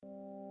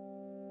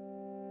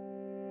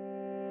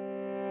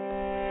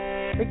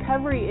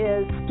Recovery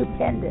is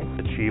stupendous.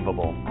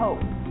 Achievable. Hope.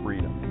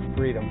 Freedom.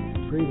 Freedom.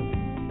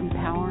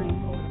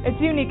 Empowering.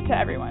 It's unique to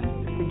everyone.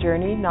 It's a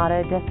journey, not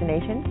a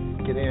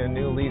destination. Getting a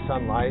new lease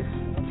on life.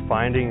 It's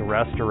finding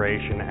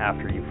restoration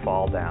after you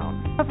fall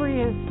down.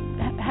 Recovery is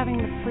having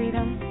the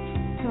freedom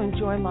to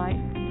enjoy life.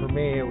 For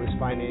me, it was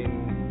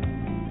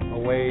finding a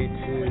way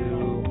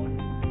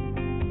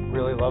to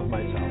really love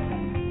myself.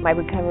 My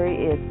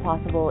recovery is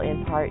possible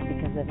in part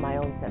because of my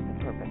own sense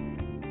of purpose.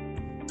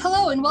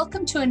 Hello, and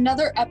welcome to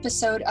another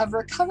episode of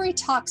Recovery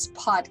Talks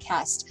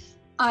podcast.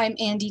 I'm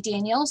Andy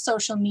Daniel,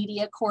 social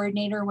media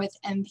coordinator with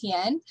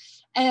MPN,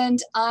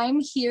 and I'm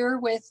here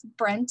with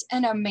Brent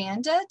and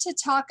Amanda to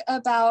talk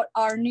about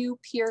our new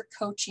peer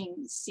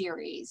coaching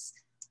series.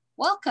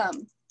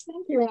 Welcome.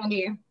 Thank you,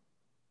 Andy.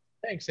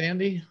 Thanks,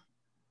 Andy.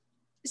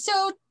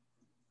 So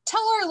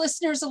tell our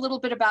listeners a little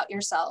bit about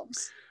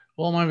yourselves.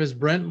 Well, my name is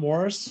Brent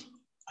Morris.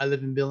 I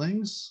live in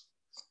Billings.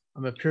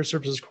 I'm a peer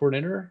services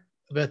coordinator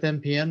with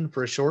MPN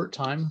for a short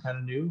time, kind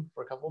of new,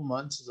 for a couple of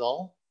months is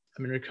all.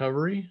 I'm in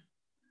recovery.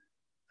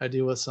 I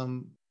deal with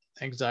some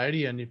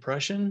anxiety and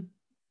depression.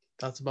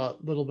 That's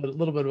about a little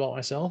bit about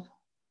myself.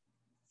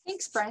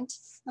 Thanks, Brent.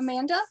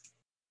 Amanda?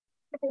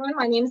 Everyone,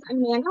 my name is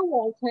Amanda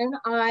Walton.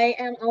 I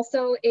am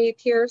also a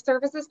peer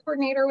services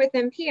coordinator with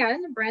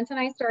MPN. Brent and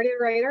I started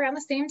right around the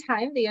same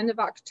time, the end of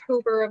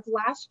October of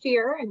last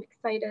year. I'm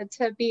excited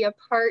to be a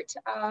part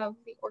of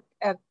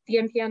the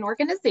MPN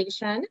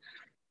organization.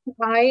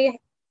 I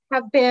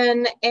have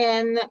been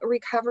in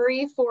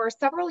recovery for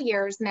several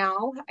years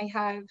now. I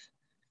have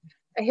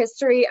a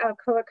history of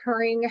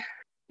co-occurring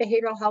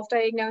behavioral health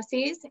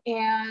diagnoses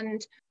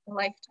and a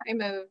lifetime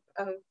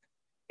of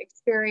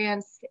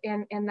experience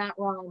in that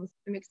realm.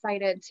 I'm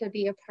excited to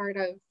be a part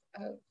of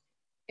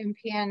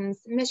MPN's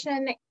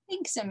mission.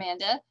 Thanks,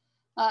 Amanda.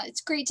 It's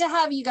great to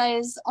have you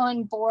guys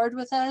on board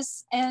with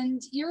us,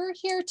 and you're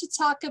here to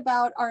talk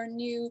about our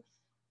new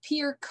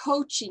peer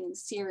coaching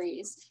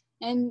series.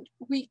 And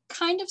we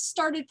kind of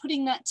started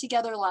putting that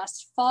together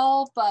last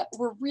fall, but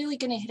we're really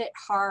going to hit it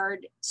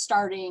hard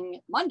starting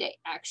Monday,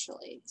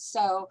 actually.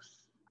 So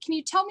can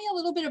you tell me a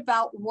little bit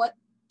about what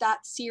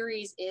that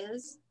series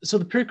is? So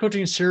the peer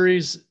coaching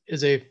series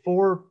is a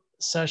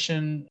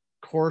 4-session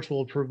course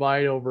we'll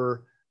provide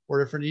over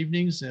 4 different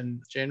evenings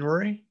in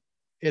January.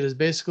 It is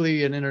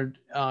basically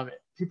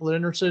people that are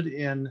interested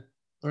in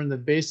learning the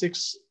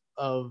basics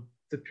of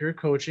the peer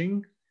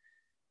coaching,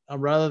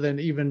 rather than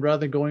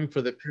going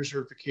for the peer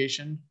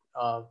certification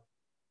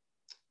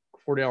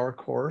 40-hour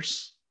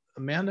course.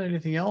 Amanda,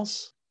 anything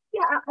else?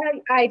 Yeah,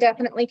 I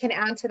definitely can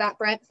add to that,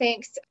 Brent.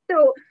 Thanks.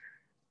 So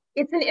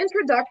it's an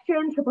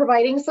introduction to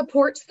providing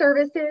support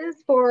services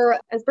for,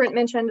 as Brent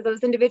mentioned,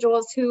 those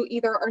individuals who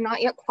either are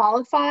not yet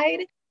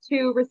qualified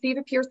to receive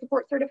a peer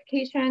support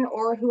certification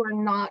or who are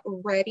not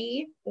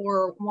ready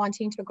or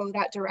wanting to go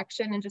that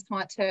direction and just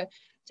want to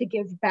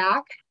give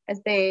back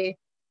as they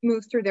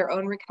move through their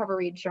own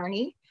recovery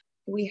journey.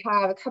 We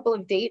have a couple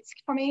of dates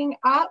coming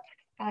up.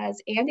 As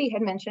Andy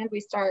had mentioned, we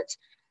start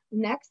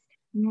next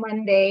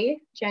Monday,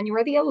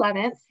 January the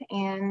 11th,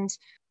 and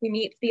we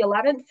meet the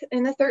 11th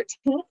and the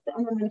 13th,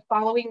 and then the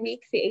following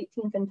weeks, the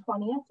 18th and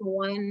 20th,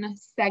 one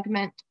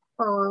segment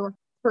per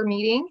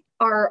meeting.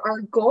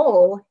 Our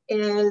goal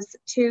is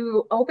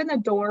to open the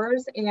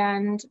doors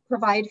and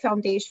provide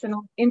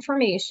foundational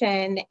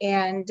information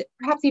and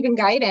perhaps even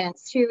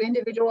guidance to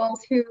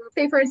individuals who,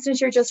 say for instance,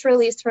 you're just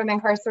released from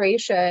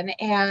incarceration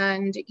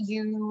and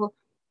you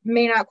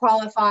may not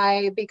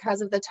qualify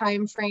because of the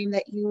time frame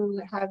that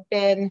you have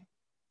been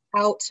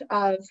out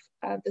of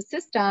the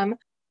system,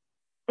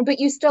 but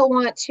you still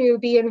want to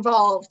be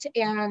involved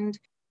and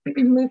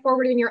move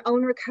forward in your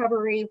own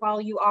recovery while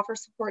you offer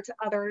support to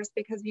others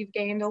because you've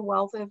gained a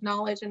wealth of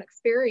knowledge and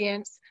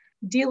experience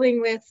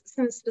dealing with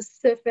some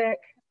specific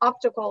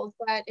obstacles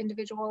that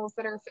individuals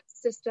that are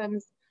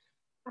systems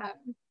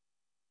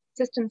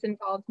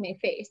involved may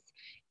face.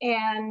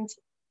 And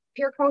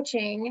peer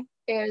coaching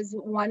is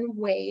one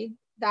way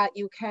that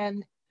you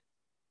can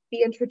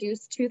be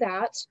introduced to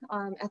that,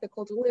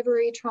 ethical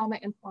delivery,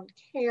 trauma-informed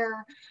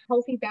care,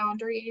 healthy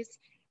boundaries,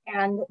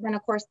 and then,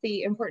 of course,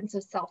 the importance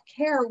of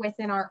self-care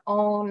within our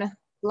own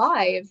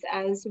lives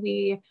as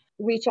we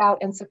reach out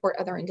and support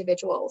other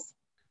individuals.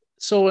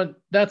 So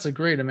that's a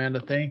great, Amanda.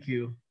 Thank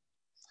you.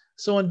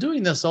 So in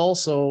doing this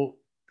also,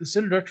 this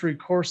introductory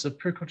course of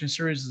peer coaching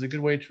series is a good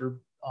way to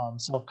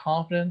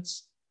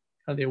self-confidence,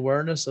 kind of the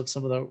awareness of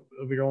some of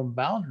your own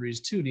boundaries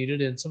too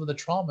needed and some of the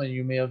trauma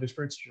you may have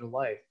experienced in your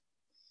life.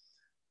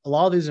 A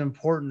lot of these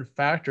important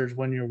factors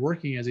when you're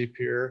working as a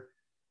peer,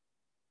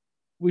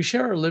 we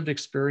share our lived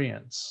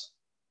experience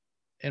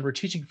and we're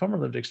teaching from our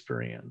lived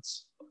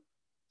experience.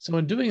 So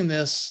in doing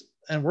this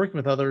and working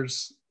with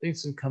others,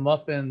 things can come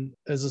up and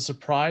as a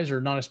surprise or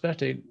not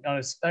expected,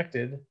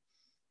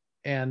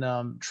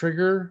 and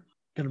trigger,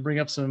 going to bring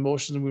up some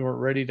emotions we weren't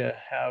ready to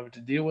have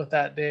to deal with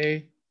that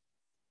day.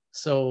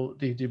 So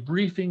the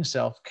debriefing,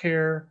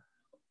 self-care,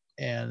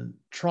 and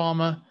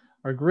trauma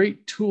are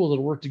great tools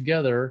that work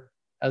together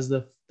as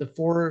the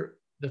four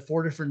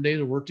different days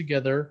will work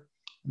together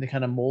and they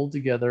kind of mold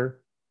together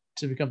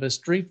to become a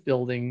strength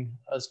building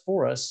as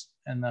for us,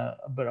 and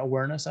but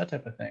awareness, that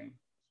type of thing.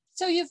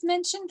 So you've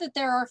mentioned that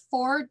there are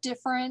 4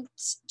 different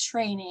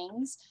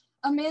trainings.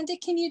 Amanda,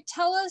 can you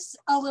tell us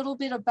a little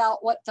bit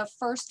about what the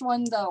first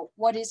one, the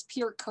What is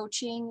Peer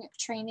Coaching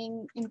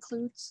training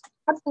includes?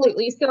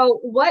 Absolutely. So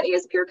what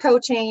is peer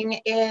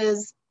coaching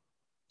is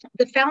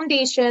the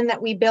foundation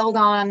that we build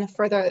on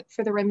for the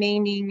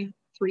remaining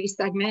 3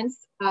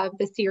 segments of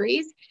the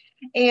series.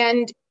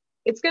 And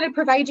it's going to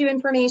provide you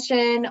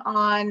information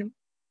on,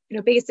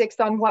 basics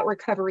on what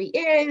recovery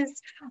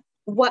is,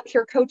 what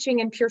peer coaching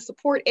and peer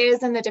support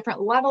is and the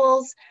different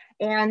levels,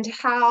 and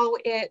how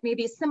it may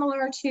be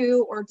similar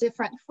to or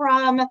different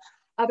from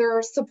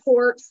other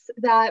supports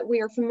that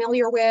we are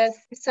familiar with,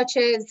 such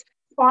as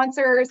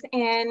sponsors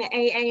in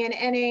AA and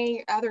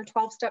NA, other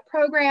 12-step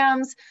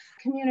programs,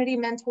 community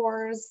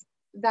mentors,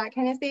 that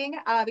kind of thing,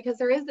 because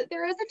there is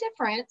a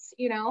difference,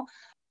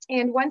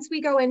 And once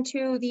we go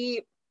into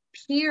the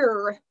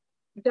peer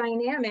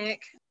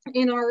dynamic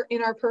in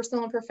our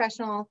personal and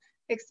professional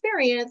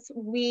experience,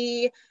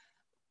 we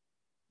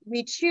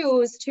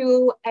choose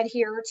to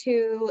adhere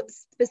to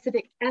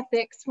specific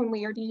ethics when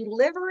we are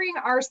delivering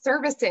our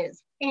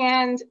services.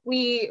 And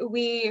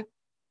we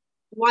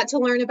want to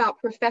learn about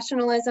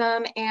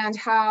professionalism and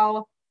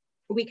how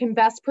we can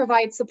best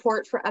provide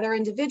support for other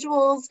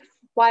individuals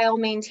while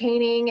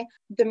maintaining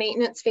the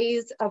maintenance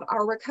phase of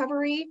our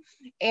recovery,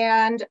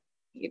 and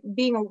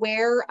being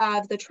aware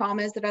of the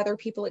traumas that other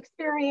people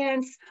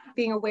experience,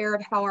 being aware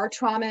of how our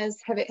traumas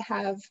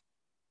have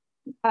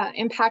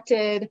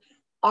impacted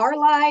our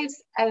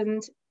lives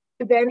and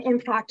then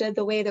impacted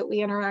the way that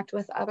we interact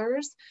with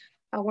others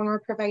when we're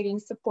providing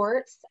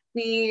supports.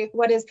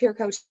 What is peer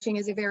coaching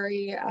is a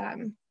very,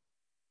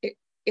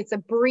 it's a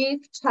brief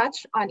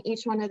touch on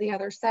each one of the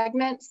other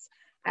segments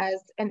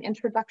as an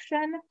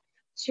introduction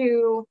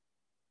to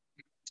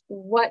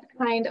what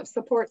kind of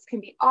supports can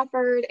be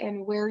offered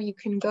and where you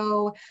can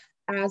go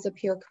as a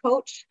peer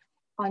coach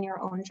on your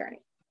own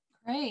journey.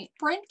 Great.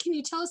 Brent, can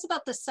you tell us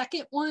about the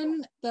second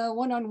one? The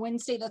one on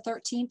Wednesday, the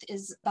 13th,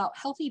 is about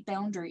healthy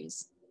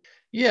boundaries.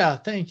 Yeah,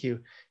 thank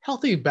you.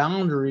 Healthy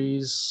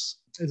boundaries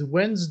is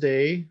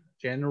Wednesday,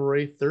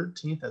 January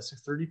 13th at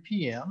 6:30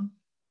 p.m.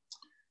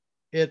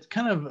 It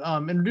kind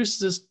of introduces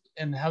this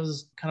and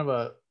has kind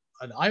of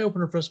an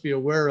eye-opener for us to be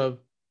aware of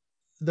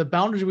the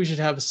boundaries we should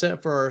have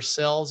set for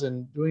ourselves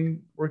and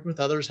working with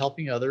others,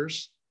 helping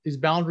others. These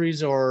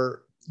boundaries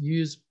are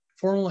used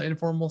formal and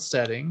informal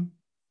setting.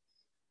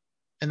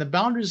 And the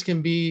boundaries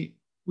we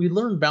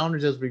learn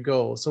boundaries as we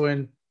go. So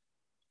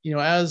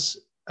as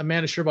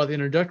Amanda shared about the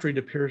introductory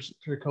to peer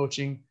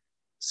coaching,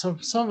 some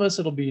of us,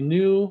 it'll be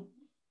new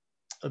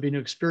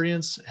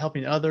experience,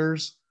 helping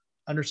others,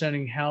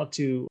 understanding how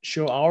to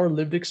show our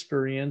lived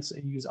experience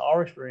and use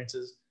our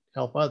experiences to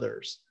help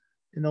others.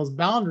 And those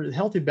boundaries,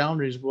 healthy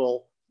boundaries,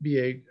 will be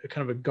a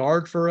kind of a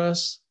guard for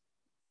us,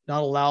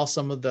 not allow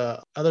some of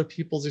the other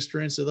people's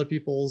experience, other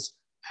people's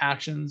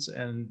actions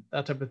and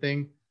that type of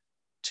thing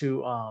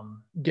to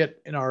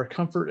get in our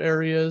comfort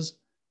areas,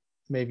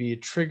 maybe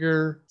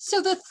trigger.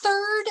 So the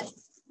third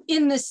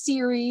in the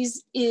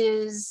series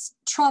is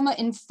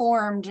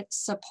trauma-informed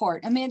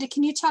support. Amanda,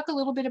 can you talk a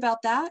little bit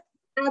about that?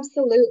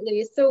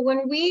 Absolutely. So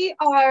when we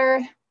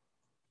are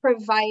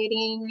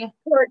providing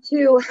support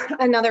to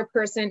another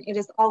person, it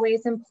is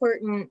always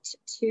important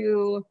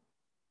to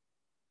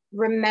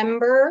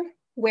remember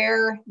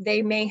where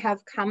they may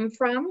have come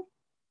from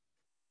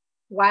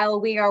while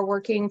we are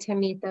working to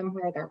meet them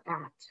where they're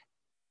at.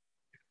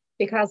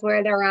 Because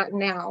where they're at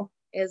now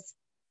is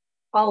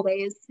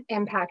always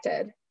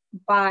impacted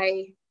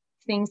by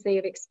things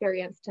they've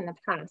experienced in the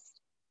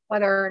past,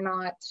 whether or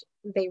not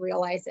they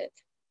realize it.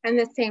 And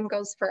the same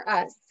goes for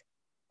us.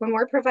 When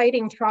we're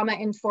providing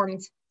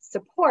trauma-informed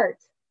support,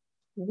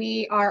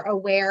 we are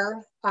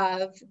aware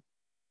of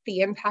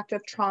the impact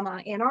of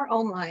trauma in our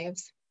own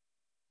lives,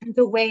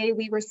 the way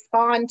we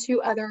respond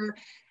to other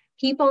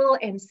people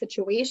and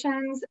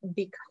situations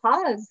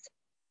because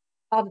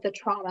of the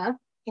trauma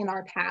in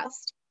our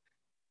past.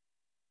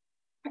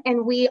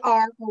 And we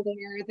are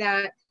aware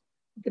that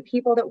the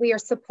people that we are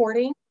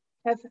supporting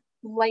have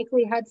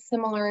likely had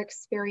similar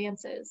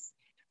experiences.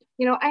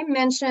 I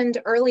mentioned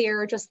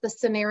earlier just the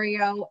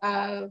scenario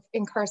of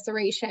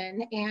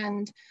incarceration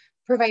and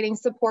providing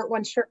support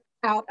once you're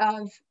out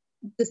of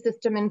the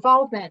system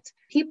involvement.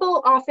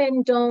 People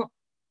often don't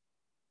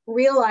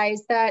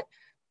realize that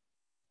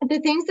the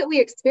things that we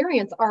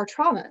experience are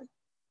trauma.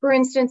 For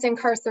instance,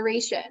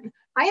 incarceration.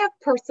 I have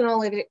personal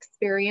lived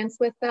experience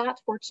with that.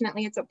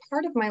 Fortunately, it's a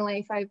part of my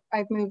life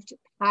I've moved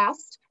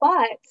past,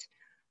 but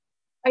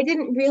I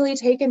didn't really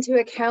take into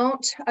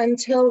account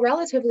until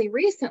relatively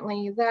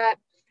recently that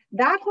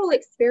whole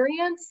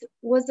experience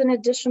was an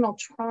additional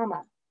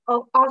trauma.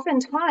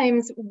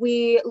 Oftentimes,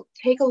 we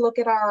take a look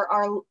at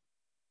our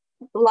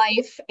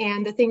life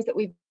and the things that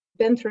we've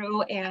been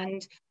through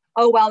and,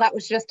 oh, well, that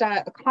was just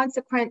a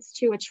consequence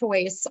to a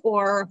choice,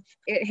 or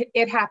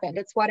it happened,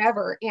 it's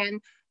whatever.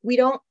 And we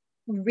don't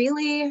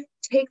really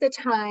take the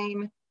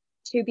time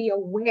to be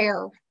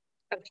aware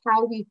of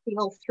how we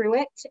feel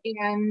through it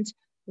and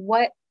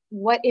what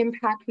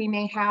impact we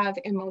may have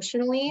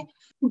emotionally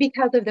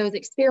because of those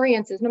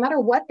experiences, no matter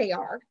what they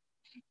are.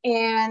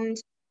 And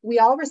we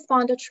all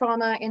respond to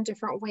trauma in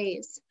different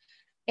ways.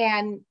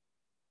 And,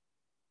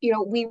 you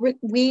know,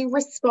 we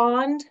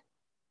respond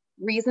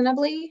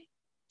reasonably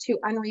to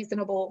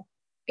unreasonable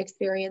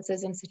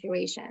experiences and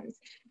situations.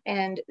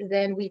 And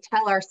then we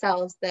tell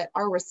ourselves that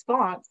our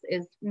response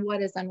is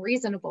what is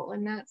unreasonable.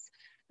 And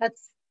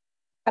that's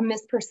a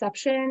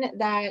misperception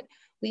that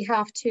we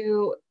have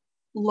to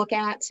look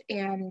at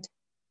and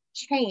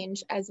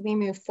change as we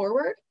move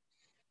forward.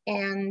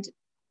 And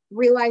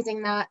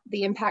realizing that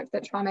the impact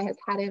that trauma has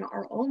had in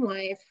our own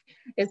life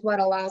is what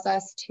allows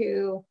us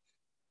to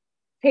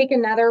take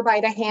another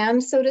by the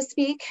hand, so to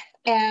speak,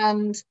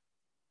 and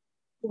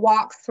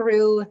walk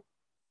through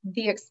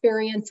the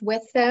experience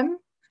with them,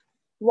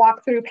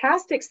 walk through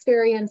past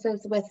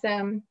experiences with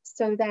them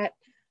so that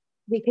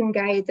we can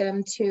guide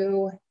them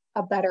to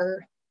a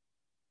better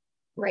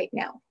right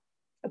now,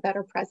 a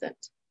better present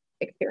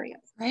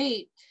experience.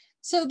 Right.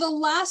 So the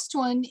last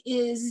one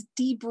is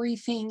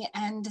debriefing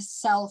and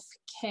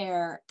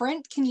self-care.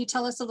 Brent, can you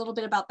tell us a little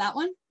bit about that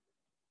one?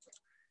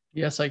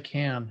 Yes, I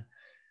can.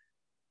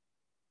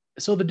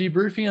 So the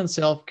debriefing and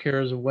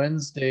self-care is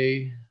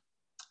Wednesday,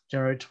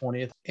 January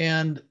 20th.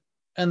 And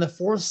the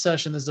fourth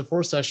session, this is the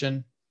fourth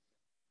session,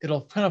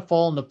 it'll kind of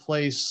fall into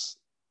place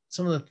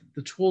some of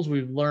the tools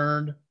we've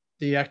learned,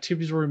 the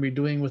activities we're going to be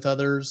doing with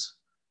others,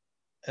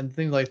 and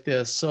things like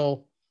this.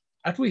 So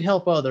after we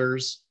help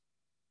others,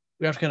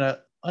 we have to kind of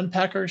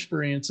unpack our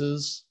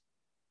experiences,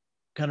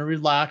 kind of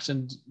relax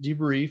and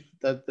debrief,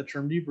 that the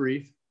term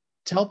debrief,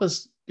 to help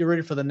us get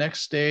ready for the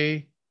next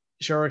day,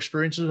 share our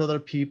experiences with other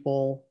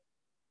people.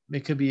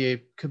 It could be a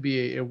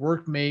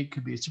workmate,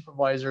 could be a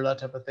supervisor, that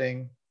type of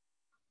thing.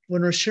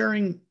 When we're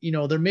sharing, you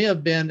know, there may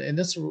have been, and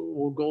this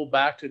will go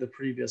back to the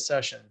previous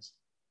sessions,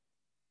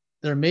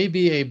 there may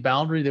be a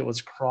boundary that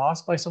was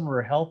crossed by someone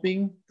we're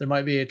helping. There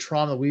might be a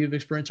trauma that we've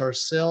experienced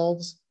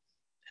ourselves,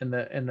 and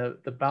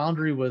the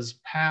boundary was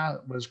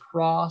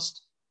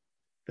crossed.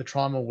 The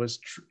trauma was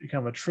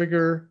kind of a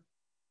trigger,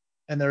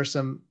 and there's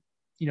some,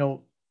 you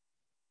know,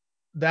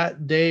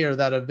 that day or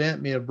that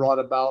event may have brought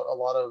about a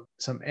lot of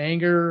some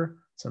anger,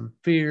 some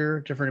fear,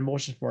 different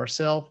emotions for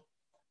ourselves.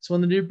 So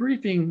in the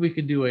debriefing, we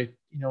could do a,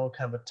 you know,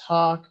 kind of a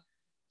talk,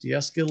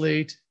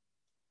 de-escalate,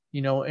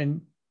 you know,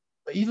 and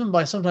even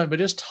by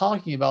just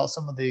talking about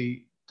some of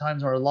the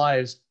times in our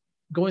lives,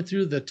 going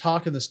through the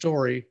talk and the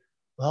story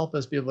will help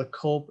us be able to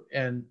cope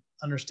and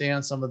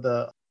understand some of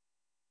the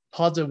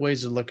positive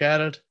ways to look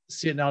at it,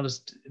 see it not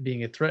as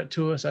being a threat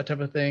to us, that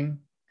type of thing.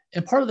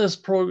 And part of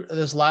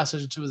this last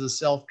session too is the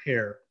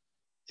self-care.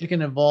 It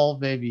can involve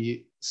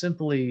maybe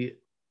simply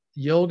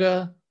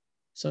yoga,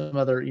 some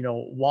other, you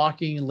know,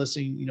 walking,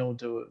 listening, you know,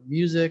 to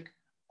music,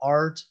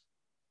 art.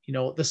 You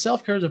know, the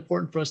self-care is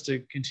important for us to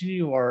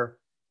continue our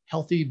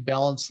healthy,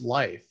 balanced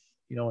life,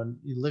 you know, and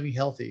living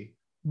healthy.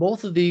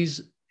 Both of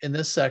these in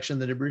this section,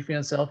 the debriefing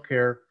and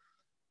self-care,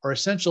 are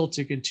essential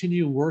to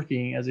continue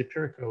working as a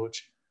peer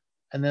coach.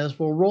 And then as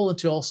we'll roll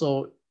into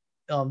also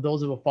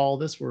those that will follow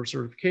this for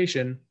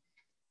certification,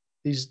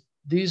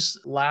 these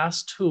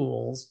last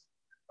tools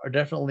are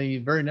definitely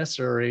very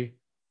necessary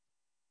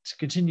to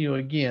continue,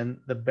 again,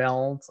 the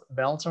balance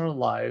in our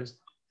lives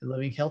and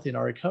living healthy in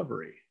our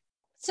recovery.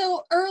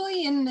 So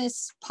early in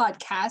this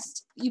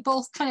podcast, you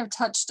both kind of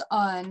touched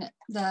on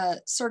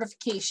the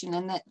certification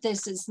and that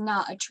this is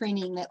not a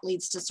training that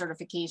leads to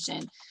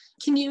certification.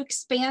 Can you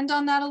expand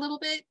on that a little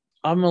bit?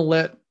 I'm going to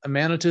let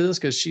Amanda do this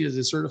because she is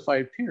a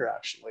certified peer,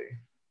 actually.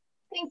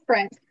 Thanks,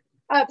 Brent.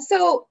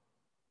 So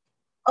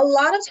a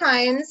lot of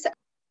times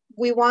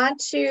we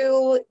want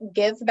to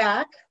give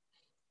back.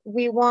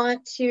 We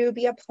want to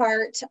be a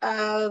part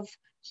of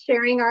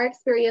sharing our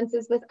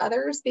experiences with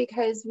others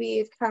because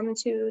we've come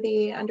to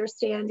the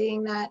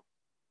understanding that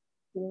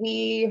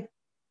we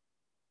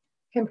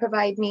can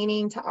provide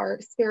meaning to our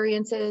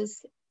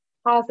experiences,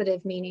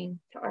 positive meaning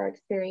to our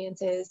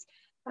experiences,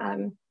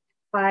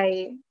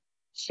 by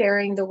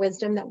sharing the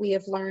wisdom that we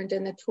have learned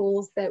and the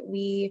tools that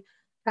we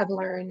have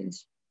learned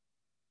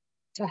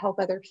to help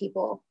other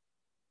people,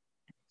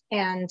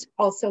 and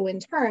also in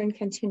turn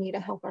continue to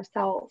help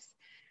ourselves.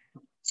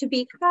 To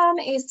become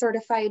a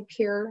certified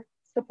peer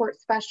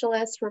support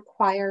specialist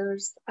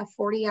requires a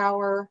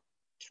 40-hour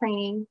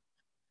training,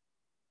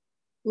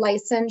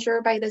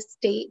 licensure by the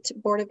State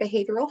Board of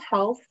Behavioral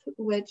Health,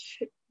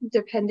 which,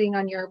 depending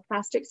on your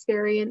past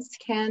experience,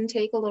 can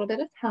take a little bit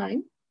of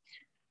time.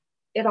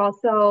 It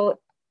also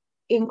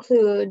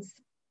includes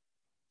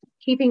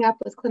keeping up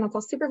with clinical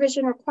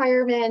supervision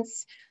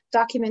requirements,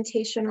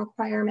 documentation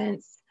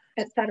requirements,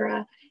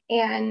 etc.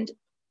 And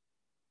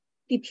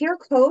the peer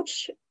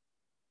coach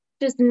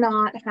does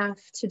not have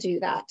to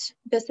do that.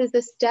 This is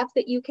a step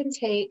that you can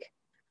take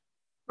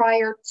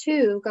prior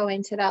to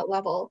going to that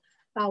level.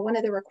 One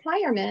of the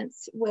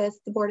requirements with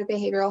the Board of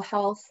Behavioral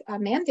Health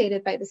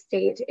mandated by the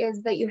state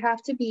is that you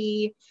have to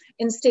be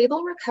in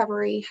stable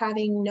recovery,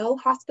 having no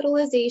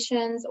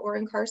hospitalizations or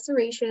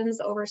incarcerations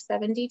over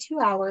 72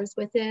 hours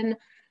within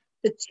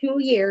the 2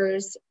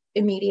 years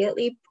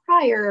immediately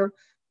prior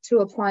to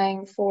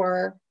applying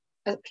for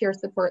a peer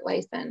support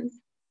license.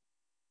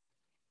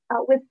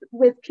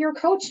 With peer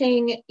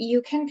coaching,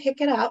 you can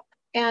pick it up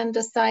and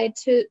decide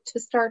to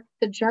start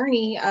the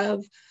journey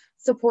of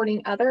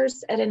supporting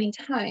others at any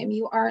time.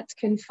 You aren't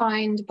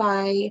confined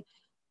by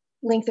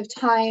length of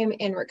time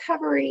in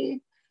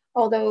recovery,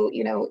 although,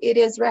 you know, it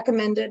is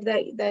recommended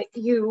that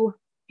you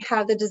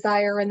have the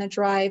desire and the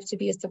drive to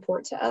be a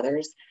support to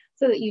others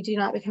so that you do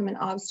not become an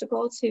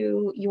obstacle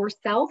to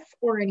yourself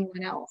or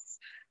anyone else.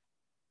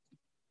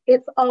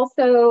 It's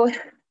also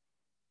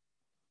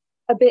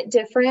a bit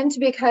different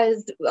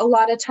because a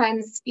lot of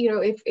times, you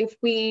know, if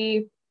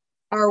we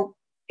are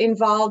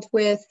involved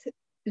with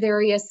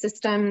various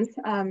systems,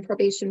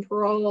 probation,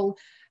 parole,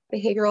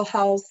 behavioral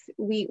health,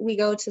 we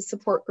go to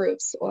support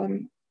groups,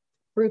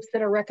 groups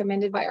that are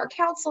recommended by our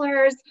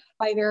counselors,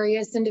 by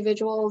various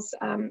individuals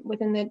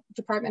within the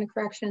Department of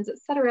Corrections, et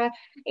cetera.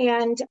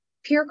 And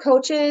peer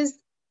coaches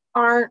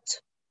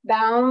aren't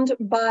bound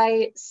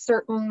by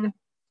certain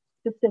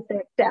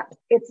specific steps.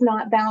 It's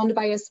not bound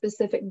by a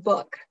specific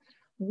book.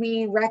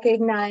 We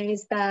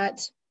recognize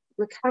that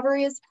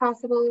recovery is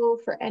possible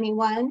for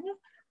anyone,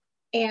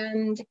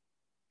 and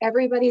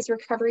everybody's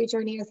recovery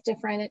journey is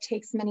different. It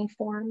takes many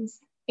forms.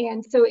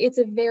 And so it's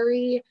a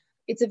very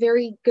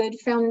good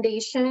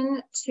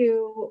foundation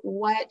to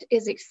what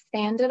is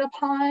expanded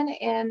upon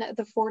in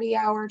the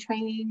 40-hour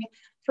training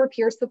for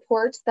peer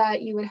support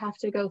that you would have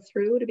to go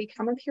through to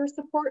become a peer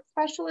support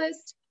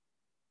specialist.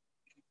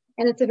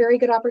 And it's a very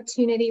good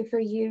opportunity for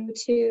you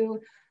to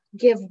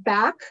give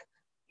back.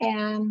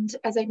 And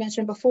as I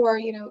mentioned before,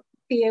 you know,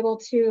 be able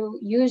to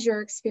use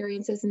your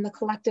experiences and the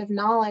collective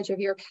knowledge of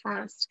your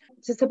past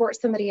to support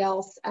somebody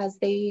else as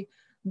they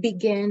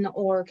begin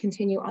or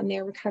continue on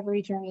their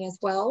recovery journey as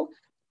well.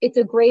 It's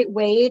a great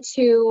way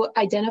to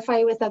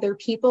identify with other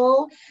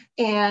people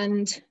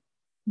and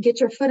get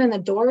your foot in the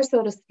door,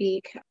 so to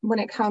speak, when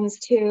it comes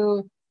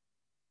to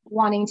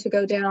wanting to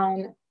go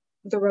down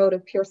the road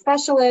of peer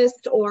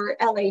specialist or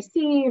LAC,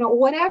 you know,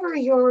 whatever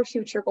your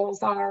future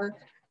goals are.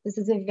 This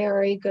is a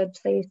very good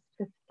place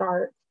to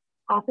start.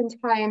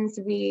 Oftentimes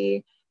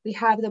we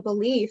have the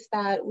belief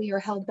that we are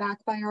held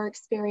back by our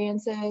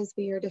experiences.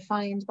 We are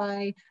defined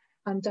by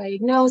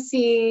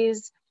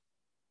diagnoses,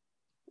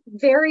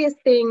 various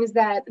things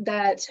that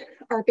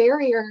are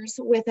barriers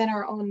within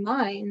our own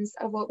minds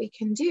of what we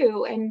can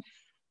do. And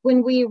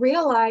when we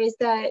realize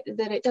that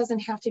it doesn't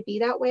have to be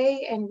that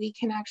way, and we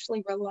can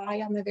actually rely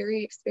on the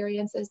very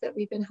experiences that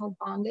we've been held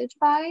bondage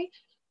by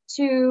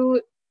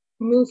to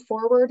move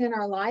forward in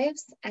our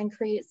lives and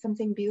create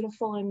something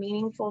beautiful and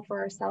meaningful for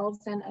ourselves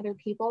and other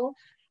people,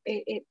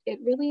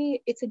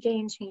 it's a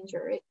game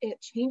changer.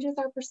 It changes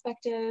our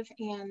perspective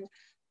and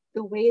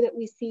the way that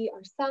we see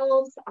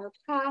ourselves, our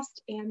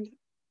past, and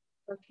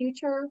our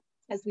future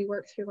as we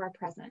work through our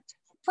present.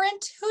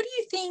 Brent, who do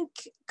you think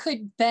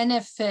could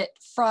benefit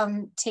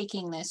from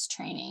taking this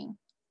training?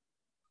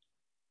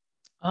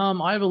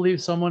 I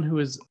believe someone who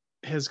has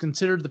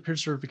considered the peer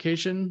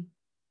certification,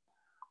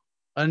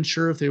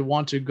 unsure if they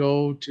want to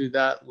go to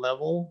that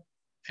level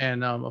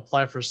and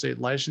apply for state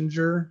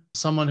licensure,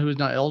 someone who is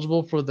not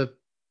eligible for the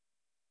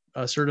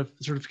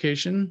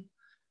certification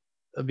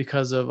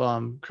because of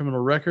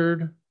criminal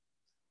record,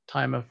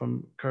 time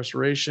from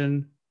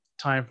incarceration,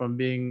 time from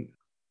being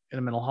in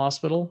a mental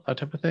hospital, that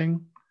type of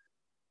thing.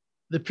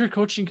 The peer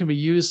coaching can be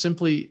used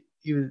simply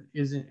even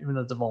as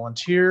a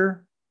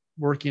volunteer,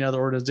 working in other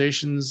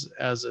organizations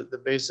as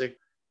the basic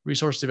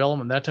resource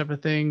development, that type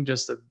of thing,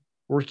 just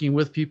working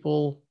with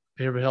people,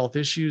 behavioral health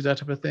issues, that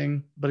type of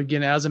thing. But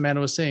again, as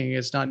Amanda was saying,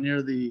 it's not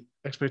near the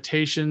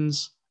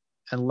expectations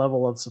and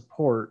level of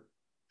support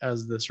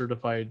as the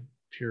certified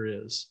peer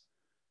is.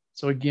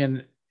 So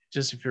again,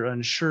 just if you're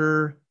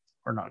unsure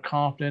or not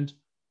confident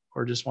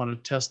or just want to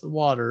test the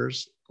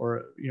waters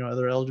or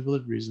other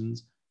eligibility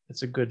reasons,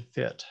 it's a good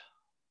fit.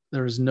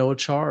 There is no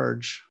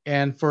charge.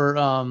 And for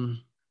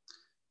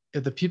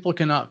if the people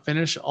cannot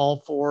finish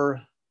all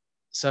 4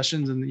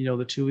 sessions in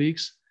the 2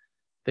 weeks,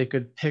 they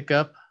could pick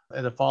up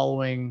at the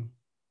following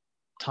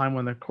time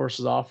when the course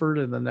is offered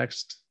in the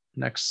next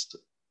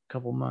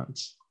couple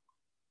months.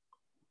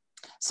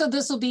 So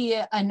this will be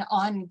an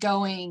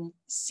ongoing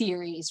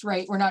series,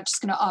 right? We're not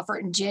just going to offer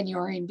it in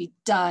January and be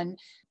done.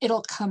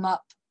 It'll come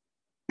up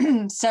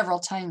several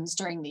times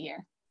during the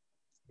year.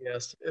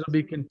 Yes, it'll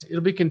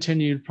be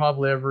continued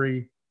probably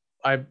every,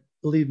 I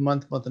believe,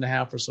 month and a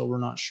half or so. We're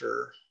not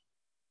sure.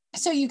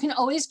 So you can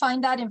always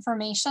find that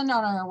information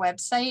on our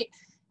website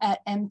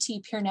at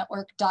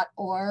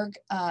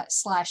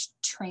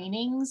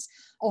mtpeernetwork.org/trainings,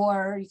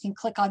 or you can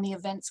click on the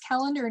events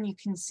calendar and you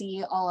can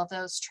see all of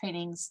those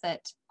trainings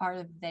that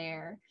are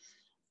there.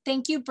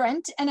 Thank you,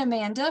 Brent and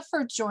Amanda,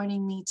 for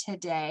joining me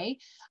today.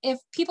 If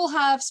people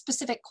have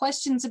specific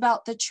questions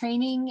about the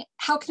training,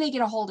 how can they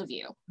get a hold of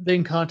you? They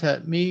can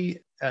contact me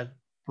at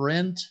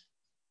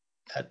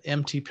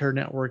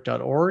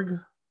brent@mtpeernetwork.org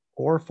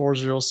or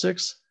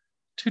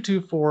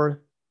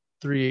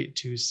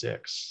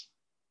 406-224-3826.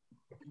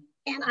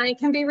 And I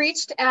can be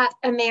reached at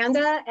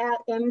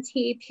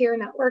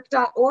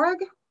amanda@mtpeernetwork.org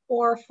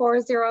or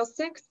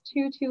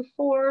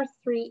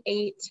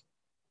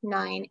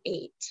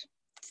 406-224-3898.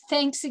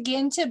 Thanks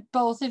again to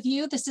both of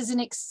you. This is an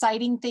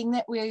exciting thing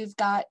that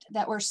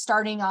we're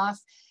starting off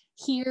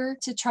here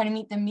to try to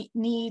meet the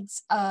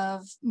needs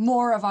of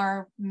more of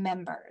our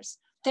members.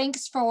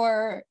 Thanks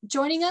for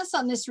joining us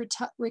on this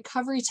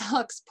Recovery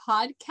Talks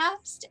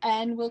podcast,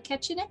 and we'll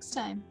catch you next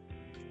time.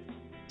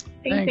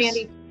 Thanks,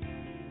 Andy.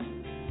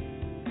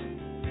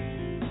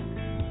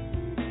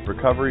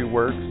 Recovery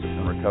works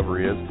and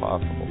recovery is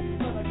possible.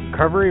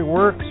 Recovery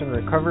works and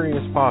recovery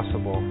is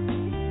possible.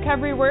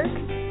 Recovery works,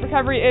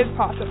 recovery is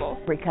possible.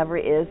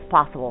 Recovery is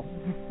possible.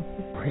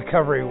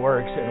 Recovery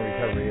works and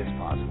recovery is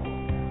possible.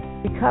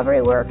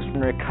 Recovery works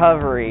and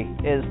recovery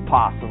is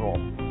possible.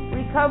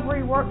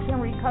 Recovery works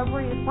and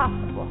recovery is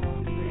possible.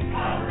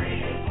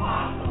 Recovery is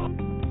possible.